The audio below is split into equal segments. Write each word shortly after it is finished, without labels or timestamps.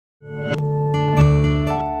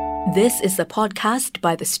This is a podcast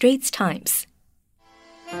by The Straits Times.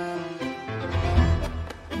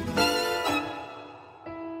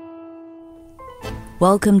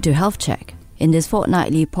 Welcome to Health Check. In this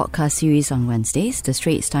fortnightly podcast series on Wednesdays, The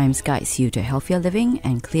Straits Times guides you to healthier living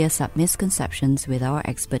and clears up misconceptions with our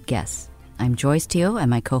expert guests. I'm Joyce Teo and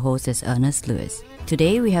my co-host is Ernest Lewis.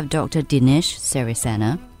 Today we have Dr. Dinesh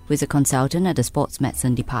Sarisena, who is a consultant at the Sports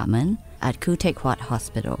Medicine Department at Khoo Teck Puat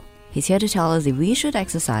Hospital. He's here to tell us if we should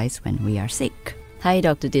exercise when we are sick. Hi,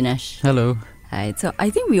 Dr. Dinesh. Hello. Hi. So I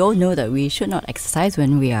think we all know that we should not exercise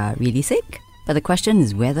when we are really sick. But the question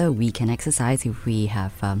is whether we can exercise if we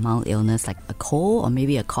have a mild illness like a cold or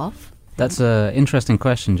maybe a cough. That's an interesting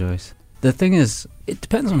question, Joyce. The thing is, it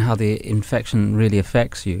depends on how the infection really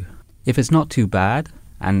affects you. If it's not too bad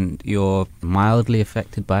and you're mildly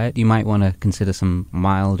affected by it, you might want to consider some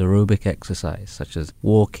mild aerobic exercise, such as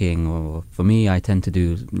walking, or for me, I tend to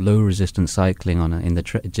do low-resistance cycling in the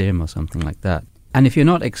gym or something like that. And if you're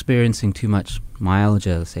not experiencing too much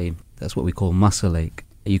myalgia, say, that's what we call muscle ache,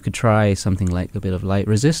 you could try something like a bit of light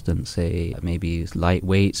resistance, say maybe light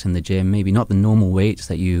weights in the gym, maybe not the normal weights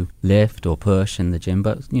that you lift or push in the gym,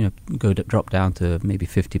 but drop down to maybe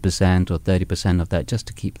 50% or 30% of that just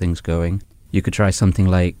to keep things going. You could try something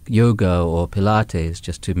like yoga or Pilates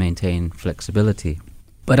just to maintain flexibility.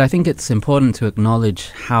 But I think it's important to acknowledge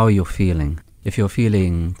how you're feeling. If you're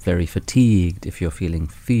feeling very fatigued, if you're feeling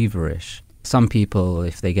feverish, some people,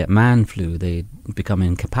 if they get man flu, they become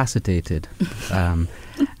incapacitated.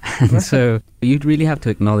 And so you'd really have to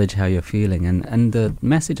acknowledge how you're feeling. And the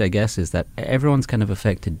message, I guess, is that everyone's kind of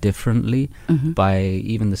affected differently by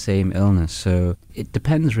even the same illness. So it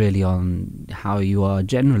depends really on how you are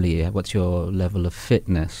generally. What's your level of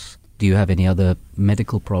fitness? Do you have any other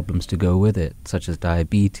medical problems to go with it, such as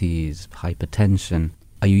diabetes, hypertension?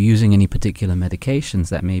 Are you using any particular medications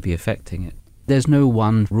that may be affecting it? There's no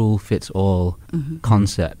one rule-fits-all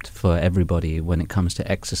concept for everybody when it comes to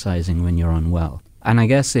exercising when you're unwell. And I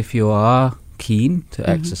guess if you are keen to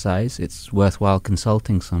exercise, it's worthwhile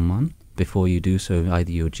consulting someone before you do so,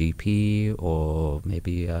 either your GP or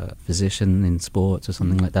maybe a physician in sports or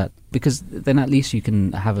something like that, because then at least you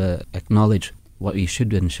can acknowledge what you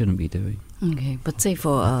should and shouldn't be doing. Okay, but say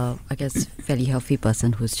for I guess fairly healthy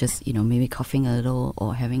person who's just maybe coughing a little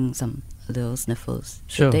or having some little sniffles,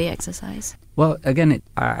 should they exercise? Well, again,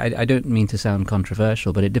 I don't mean to sound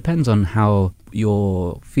controversial, but it depends on how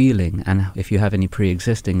you're feeling and if you have any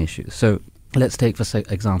pre-existing issues. So let's take, for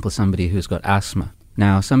example, somebody who's got asthma.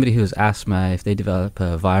 Now, somebody who has asthma, if they develop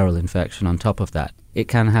a viral infection on top of that, it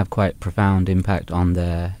can have quite profound impact on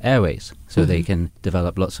their airways. So they can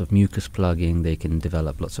develop lots of mucus plugging, they can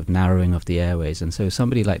develop lots of narrowing of the airways. And so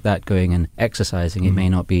somebody like that going and exercising, it may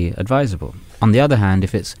not be advisable. On the other hand,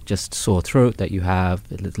 if it's just sore throat that you have,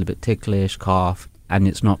 a little bit ticklish, cough, and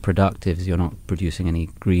it's not productive, you're not producing any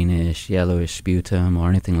greenish, yellowish sputum or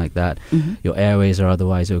anything like that, your airways are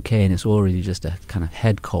otherwise okay, and it's already just a kind of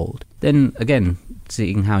head cold, then again,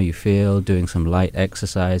 seeing how you feel, doing some light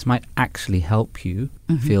exercise might actually help you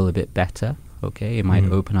feel a bit better. Okay, it might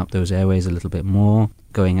open up those airways a little bit more.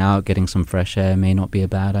 Going out, getting some fresh air may not be a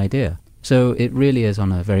bad idea. So it really is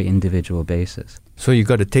on a very individual basis. So you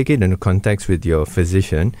got to take it into context with your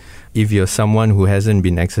physician. If you're someone who hasn't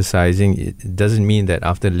been exercising, it doesn't mean that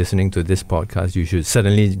after listening to this podcast, you should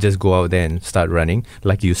suddenly just go out there and start running.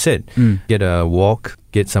 Like you said, get a walk,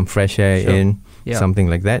 get some fresh air in. Yeah. Something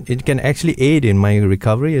like that. It can actually aid in my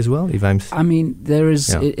recovery as well. There is,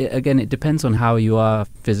 again, it depends on how you are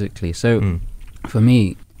physically. So for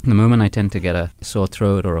me, the moment I tend to get a sore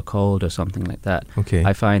throat or a cold or something like that,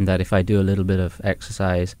 I find that if I do a little bit of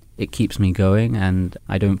exercise, it keeps me going and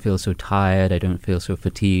I don't feel so tired, I don't feel so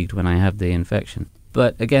fatigued when I have the infection.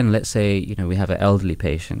 But again, let's say, we have an elderly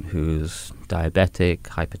patient who's diabetic,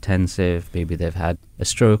 hypertensive, maybe they've had a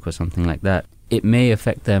stroke or something like that. It may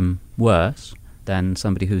affect them worse than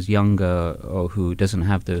somebody who's younger or who doesn't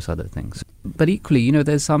have those other things. But equally,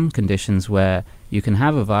 there's some conditions where you can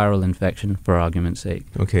have a viral infection, for argument's sake,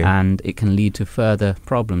 and it can lead to further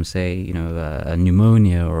problems, say, a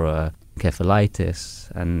pneumonia or a encephalitis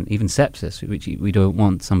and even sepsis, which we don't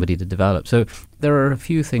want somebody to develop. So there are a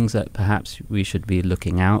few things that perhaps we should be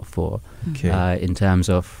looking out for in terms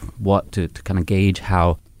of what to kind of gauge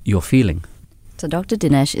how you're feeling. So Dr.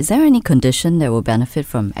 Dinesh, is there any condition that will benefit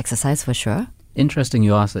from exercise for sure? Interesting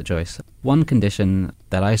you asked that, Joyce. One condition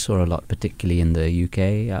that I saw a lot, particularly in the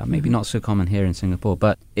UK, maybe not so common here in Singapore,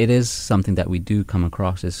 but it is something that we do come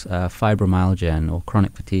across, is fibromyalgia or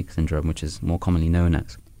chronic fatigue syndrome, which is more commonly known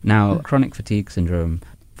as. Now, chronic fatigue syndrome,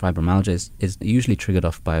 fibromyalgia is usually triggered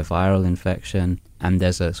off by a viral infection, and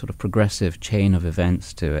there's a sort of progressive chain of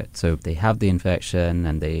events to it. So they have the infection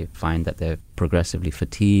and they find that they're progressively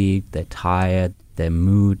fatigued, they're tired, their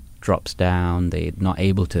mood drops down, they're not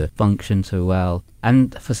able to function so well.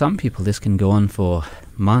 And for some people, this can go on for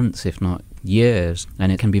months, if not years,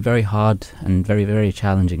 and it can be very hard and very, very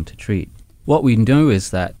challenging to treat. What we know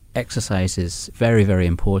is that exercise is very, very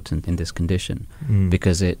important in this condition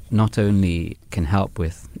because it not only can help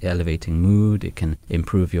with elevating mood, it can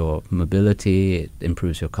improve your mobility, it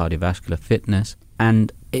improves your cardiovascular fitness.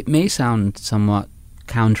 And it may sound somewhat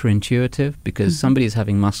counterintuitive because somebody's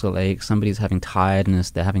having muscle aches, somebody's having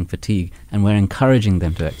tiredness, they're having fatigue, and we're encouraging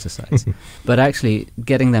them to exercise. But actually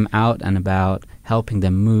getting them out and about, helping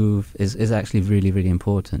them move is actually really, really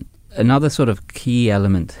important. Another sort of key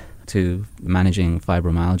element to managing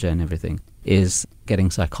fibromyalgia and everything is getting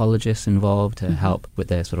psychologists involved to help with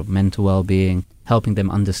their sort of mental well-being, helping them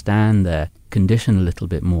understand their condition a little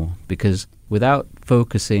bit more, because without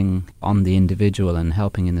focusing on the individual and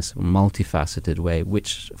helping in this multifaceted way,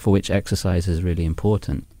 for which exercise is really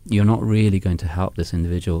important, you're not really going to help this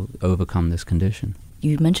individual overcome this condition.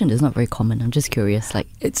 You mentioned it's not very common. I'm just curious.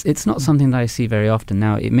 It's not something that I see very often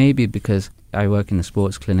now. It may be because I work in a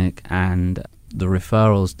sports clinic and the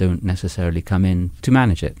referrals don't necessarily come in to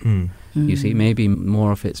manage it. You see, maybe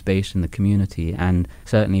more of it's based in the community, and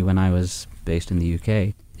certainly when I was based in the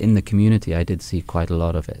UK, in the community I did see quite a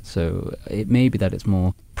lot of it. So it may be that it's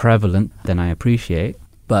more prevalent than I appreciate,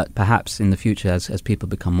 but perhaps in the future as people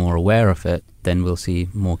become more aware of it, then we'll see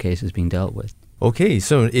more cases being dealt with. Okay,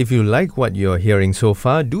 so if you like what you're hearing so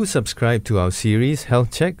far, do subscribe to our series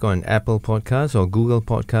Health Check on Apple Podcasts or Google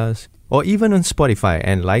Podcasts, or even on Spotify,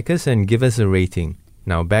 and like us and give us a rating.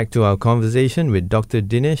 Now back to our conversation with Dr.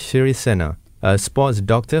 Dinesh Sirisena, a sports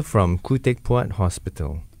doctor from Khoo Teck Puat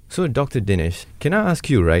Hospital. So Dr. Dinesh, can I ask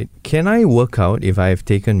you, right, can I work out if I have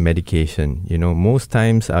taken medication? You know, most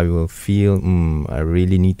times I will feel, I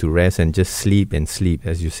really need to rest and just sleep,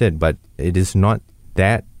 as you said, but it is not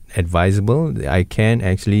that advisable. I can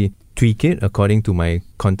actually tweak it according to my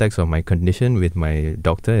context of my condition with my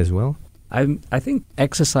doctor as well. I think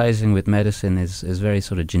exercising with medicine is very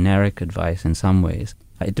sort of generic advice in some ways.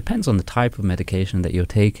 It depends on the type of medication that you're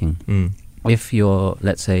taking. If you're,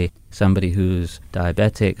 let's say, somebody who's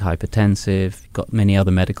diabetic, hypertensive, got many other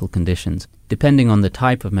medical conditions, depending on the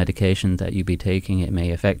type of medication that you be taking, it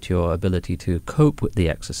may affect your ability to cope with the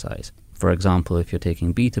exercise. For example, if you're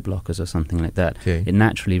taking beta blockers or something like that, it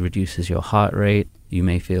naturally reduces your heart rate. You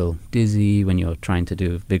may feel dizzy when you're trying to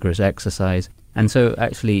do vigorous exercise. And so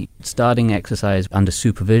actually starting exercise under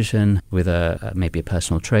supervision with maybe a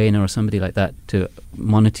personal trainer or somebody like that to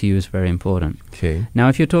monitor you is very important. Now,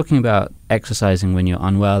 if you're talking about exercising when you're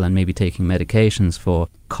unwell and maybe taking medications for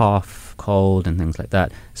cough, cold and things like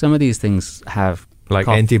that, some of these things have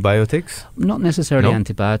antibiotics? Not necessarily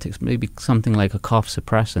antibiotics, maybe something like a cough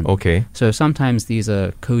suppressant. So sometimes these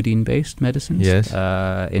are codeine-based medicines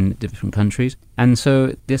in different countries. And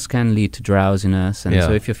so this can lead to drowsiness. And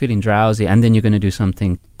so if you're feeling drowsy and then you're going to do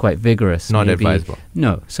something quite vigorous. Not advisable.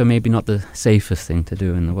 No, so maybe not the safest thing to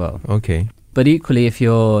do in the world. Okay. But equally, if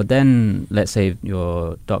you're then, let's say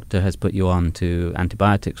your doctor has put you on to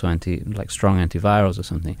antibiotics or strong antivirals or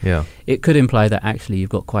something, it could imply that actually you've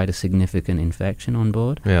got quite a significant infection on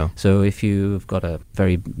board. So if you've got a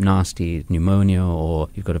very nasty pneumonia or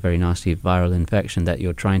you've got a very nasty viral infection that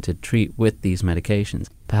you're trying to treat with these medications,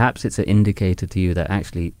 perhaps it's an indicator to you that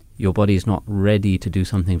actually your body is not ready to do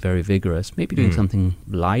something very vigorous, maybe doing something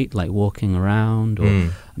light like walking around,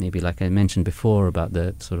 or maybe like I mentioned before about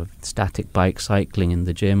the sort of static bike cycling in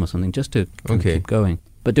the gym or something, just to keep going.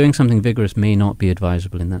 But doing something vigorous may not be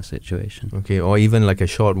advisable in that situation. Or even like a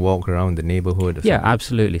short walk around the neighborhood or something.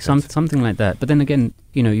 Absolutely. Something like that. But then again,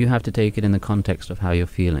 you have to take it in the context of how you're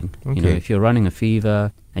feeling. If you're running a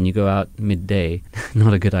fever and you go out midday,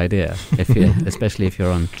 not a good idea, especially if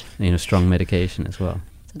you're on strong medication as well.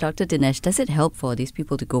 So Dr. Dinesh, does it help for these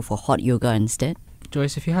people to go for hot yoga instead?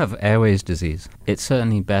 Joyce, if you have airways disease, it's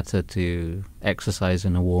certainly better to exercise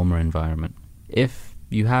in a warmer environment. If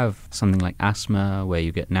you have something like asthma, where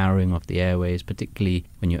you get narrowing of the airways, particularly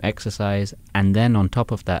when you exercise, and then on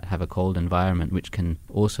top of that have a cold environment, which can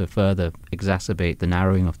also further exacerbate the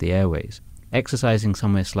narrowing of the airways, exercising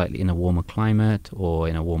somewhere slightly in a warmer climate or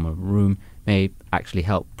in a warmer room may actually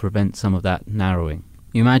help prevent some of that narrowing.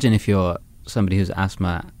 You imagine if you're somebody who's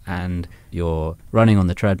asthma and you're running on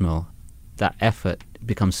the treadmill, that effort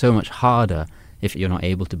becomes so much harder if you're not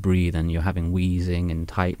able to breathe and you're having wheezing and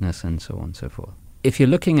tightness and so on and so forth. If you're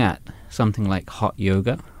looking at something like hot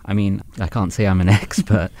yoga, I mean, I can't say I'm an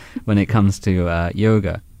expert when it comes to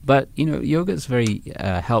yoga, But, yoga is very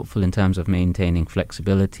helpful in terms of maintaining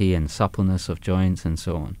flexibility and suppleness of joints and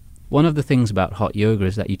so on. One of the things about hot yoga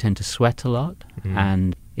is that you tend to sweat a lot,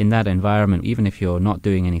 and in that environment, even if you're not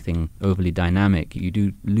doing anything overly dynamic, you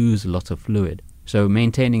do lose a lot of fluid. So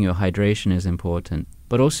maintaining your hydration is important,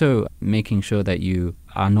 but also making sure that you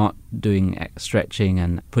are not doing stretching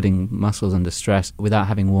and putting muscles under stress without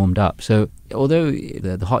having warmed up. So although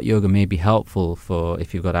the hot yoga may be helpful for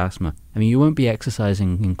if you've got asthma, you won't be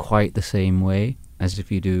exercising in quite the same way as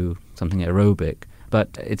if you do something aerobic.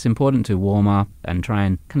 But it's important to warm up and try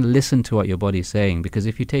and kind of listen to what your body's saying, because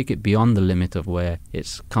if you take it beyond the limit of where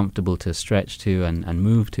it's comfortable to stretch to and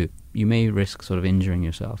move to, you may risk sort of injuring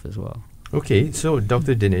yourself as well. Okay, so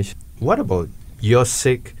Dr. Dinesh, what about you're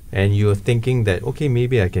sick and you're thinking that, okay,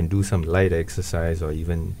 maybe I can do some light exercise or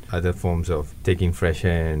even other forms of taking fresh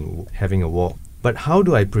air and having a walk. But how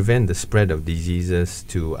do I prevent the spread of diseases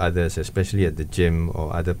to others, especially at the gym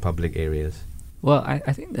or other public areas? Well,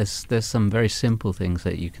 I think there's some very simple things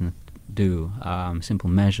that you can do, simple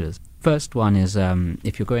measures. First one is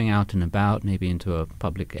if you're going out and about, maybe into a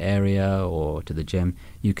public area or to the gym,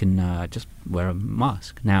 you can just wear a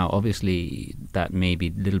mask. Now, obviously, that may be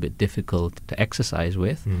a little bit difficult to exercise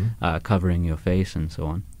with, covering your face and so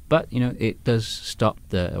on. But, it does stop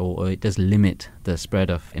or it does limit the spread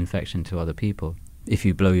of infection to other people. If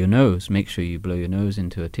you blow your nose, make sure you blow your nose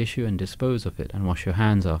into a tissue and dispose of it and wash your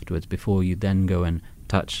hands afterwards before you then go and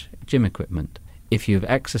touch gym equipment. If you've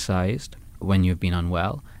exercised when you've been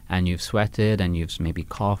unwell and you've sweated and you've maybe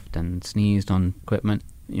coughed and sneezed on equipment,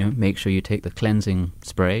 make sure you take the cleansing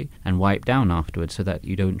spray and wipe down afterwards so that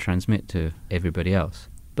you don't transmit to everybody else.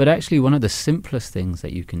 But actually, one of the simplest things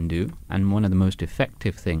that you can do, and one of the most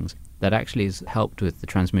effective things that actually has helped with the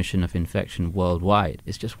transmission of infection worldwide,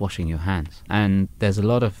 is just washing your hands. And there's a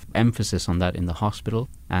lot of emphasis on that in the hospital,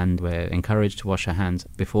 and we're encouraged to wash our hands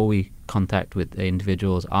before we contact with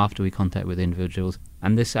individuals, after we contact with individuals,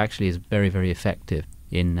 and this actually is very, very effective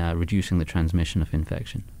in reducing the transmission of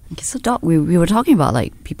infection. Okay, so Doc, we were talking about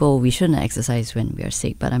people, we shouldn't exercise when we are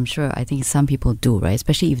sick, but I think some people do, right?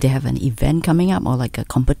 Especially if they have an event coming up or like a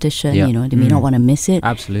competition, they may not want to miss it.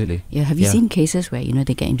 Absolutely. Yeah, have you seen cases where,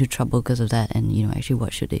 they get into trouble because of that and, actually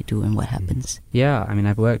what should they do and what happens? Yeah,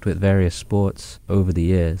 I've worked with various sports over the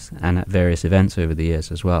years and at various events over the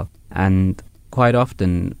years as well. And quite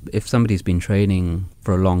often, if somebody's been training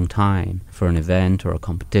for a long time for an event or a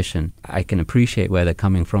competition, I can appreciate where they're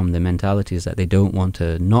coming from. The mentality is that they don't want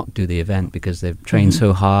to not do the event because they've trained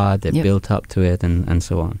so hard, they've built up to it, and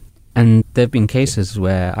so on. And there have been cases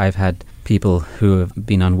where I've had people who have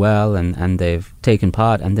been unwell and they've taken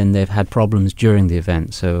part, and then they've had problems during the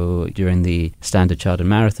event. So during the Standard Chartered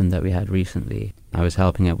Marathon that we had recently, I was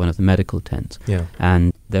helping at one of the medical tents. Yeah.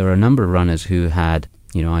 And there were a number of runners who had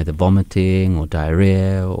either vomiting or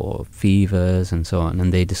diarrhea or fevers and so on,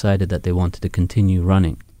 and they decided that they wanted to continue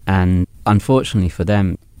running. And unfortunately for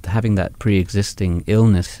them, having that pre-existing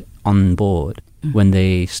illness on board, when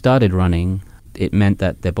they started running, it meant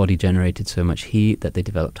that their body generated so much heat that they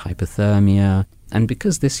developed hypothermia. And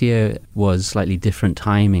because this year was slightly different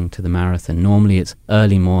timing to the marathon, normally it's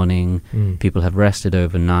early morning, people have rested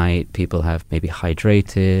overnight, people have maybe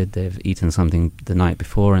hydrated, they've eaten something the night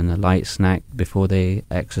before and a light snack before they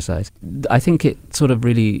exercise. I think it sort of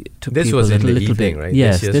really took this people was a in the little evening, bit. Right?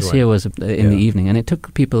 Yes, this year was in the evening, and it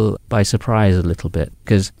took people by surprise a little bit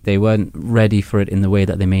because they weren't ready for it in the way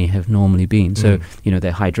that they may have normally been. So,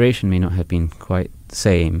 their hydration may not have been quite the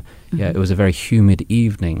same. Yeah, it was a very humid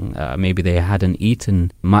evening. Maybe they hadn't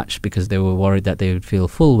eaten much because they were worried that they would feel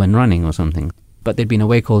full when running or something. But they'd been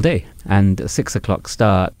awake all day. And a 6 o'clock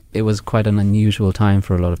start, it was quite an unusual time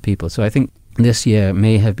for a lot of people. So I think this year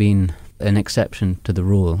may have been an exception to the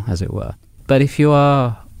rule, as it were. But if you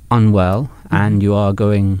are unwell and you are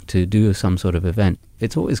going to do some sort of event,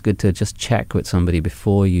 it's always good to just check with somebody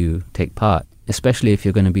before you take part, especially if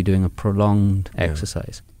you're going to be doing a prolonged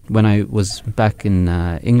exercise. When I was back in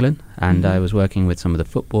England and I was working with some of the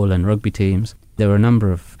football and rugby teams, there were a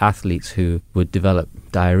number of athletes who would develop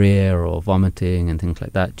diarrhea or vomiting and things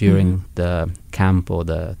like that during the camp or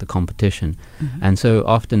the competition. And so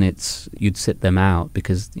often you'd sit them out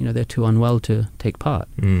because they're too unwell to take part.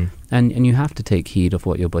 And you have to take heed of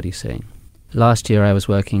what your body's saying. Last year I was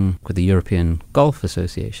working with the European Golf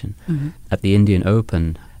Association at the Indian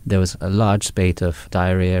Open. There was a large spate of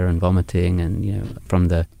diarrhea and vomiting and, from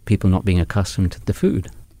the people not being accustomed to the food.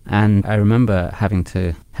 And I remember having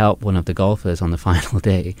to help one of the golfers on the final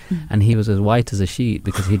day, and he was as white as a sheet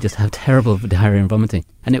because he just had terrible diarrhea and vomiting.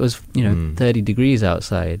 And it was, 30 degrees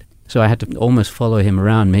outside. So I had to almost follow him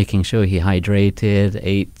around, making sure he hydrated,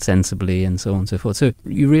 ate sensibly, and so on and so forth. So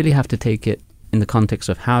you really have to take it in the context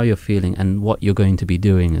of how you're feeling and what you're going to be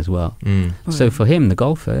doing as well. So for him, the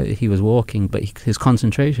golfer, he was walking, but his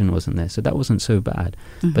concentration wasn't there, so that wasn't so bad.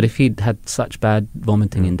 But if he'd had such bad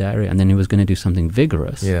vomiting and diarrhea and then he was going to do something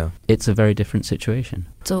vigorous, it's a very different situation.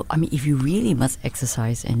 So, I mean, if you really must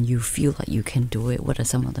exercise and you feel like you can do it, what are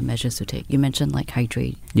some of the measures to take? You mentioned like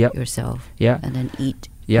hydrate yourself and then eat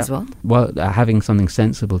as well? Well, having something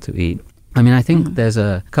sensible to eat. I mean, I think there's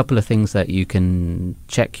a couple of things that you can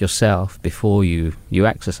check yourself before you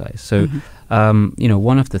exercise. So,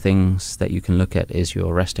 one of the things that you can look at is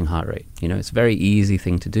your resting heart rate. It's a very easy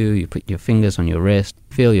thing to do. You put your fingers on your wrist,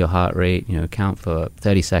 feel your heart rate, count for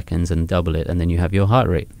 30 seconds and double it, and then you have your heart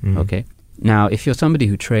rate, okay? Now, if you're somebody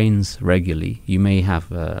who trains regularly, you may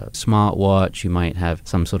have a smartwatch, you might have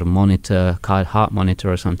some sort of monitor, heart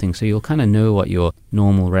monitor or something, so you'll kind of know what your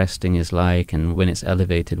normal resting is like, and when it's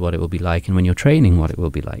elevated, what it will be like, and when you're training, what it will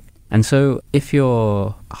be like. And so if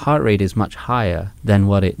your heart rate is much higher than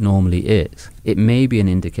what it normally is, it may be an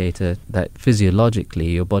indicator that physiologically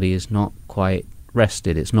your body is not quite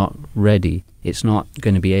rested, it's not ready, it's not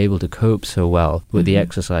going to be able to cope so well with the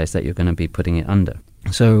exercise that you're going to be putting it under.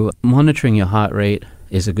 So monitoring your heart rate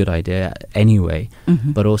is a good idea anyway,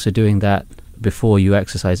 but also doing that before you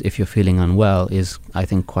exercise if you're feeling unwell is, I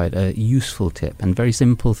think, quite a useful tip and very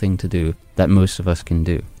simple thing to do that most of us can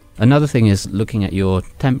do. Another thing is looking at your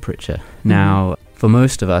temperature. Now, for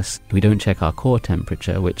most of us, we don't check our core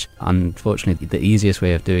temperature, which unfortunately the easiest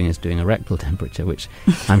way of doing is doing a rectal temperature, which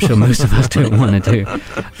I'm sure most of us don't want to do.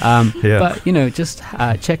 But, just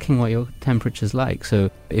checking what your temperature's like.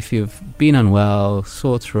 So if you've been unwell,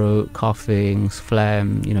 sore throat, coughing,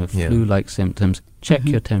 phlegm, flu-like symptoms, check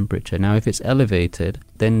your temperature. Now, if it's elevated,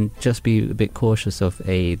 then just be a bit cautious of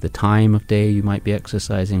the time of day you might be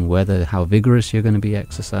exercising, how vigorous you're going to be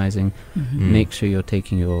exercising. Make sure you're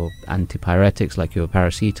taking your antipyretics like your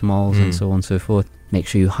paracetamols and so on and so forth. Make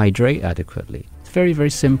sure you hydrate adequately. It's very,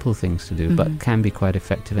 very simple things to do, but can be quite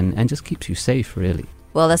effective and just keeps you safe, really.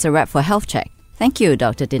 Well, that's a wrap for Health Check. Thank you,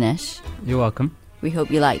 Dr. Dinesh. You're welcome. We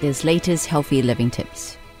hope you like these latest healthy living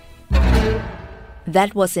tips.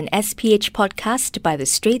 That was an SPH podcast by The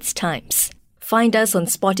Straits Times. Find us on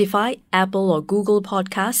Spotify, Apple or Google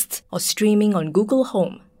Podcasts, or streaming on Google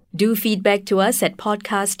Home. Do feedback to us at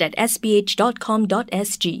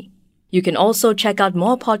podcast@sph.com.sg. You can also check out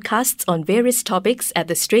more podcasts on various topics at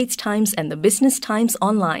The Straits Times and The Business Times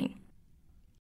online.